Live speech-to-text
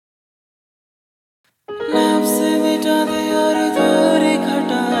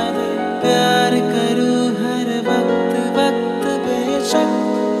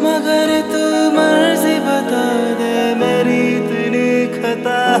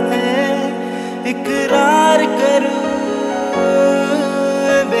है, इकरार करूं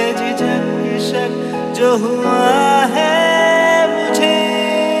बेझिझक इश्क जो हुआ है मुझे।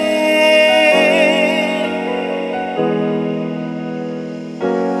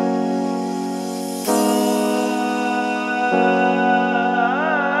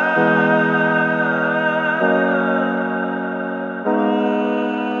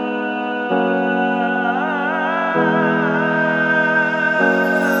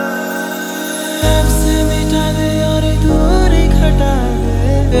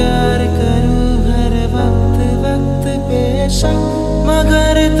 प्यार करूं हर वक्त वक्त बेशक,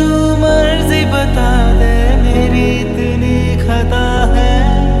 मगर तू मर्जी बता दे मेरी इतनी खता है,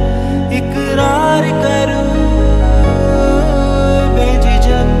 इकरार करूं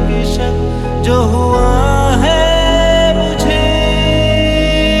बेझिझक इश्क जो हुआ है मुझे,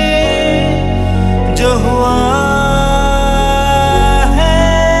 जो हुआ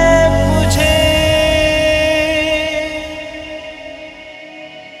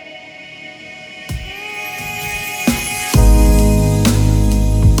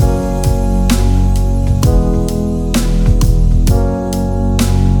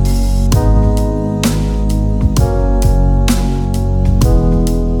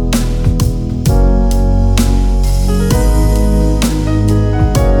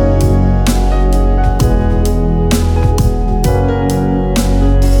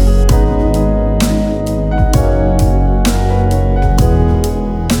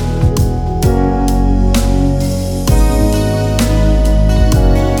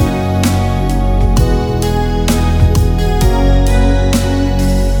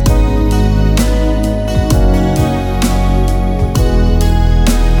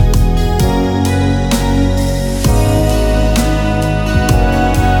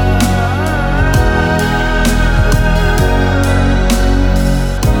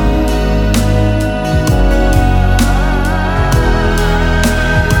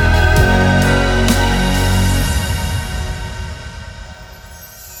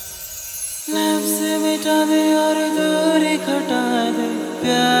मिटा दे और दूरी घटा दे,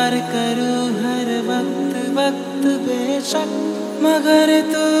 प्यार करूं हर वक्त वक्त बेशक, मगर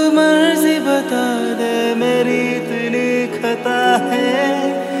तू मर्जी बता दे मेरी इतनी खता है,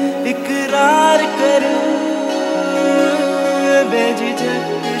 इकरार करूं बेझिझक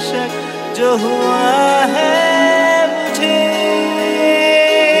इश्क जो हुआ है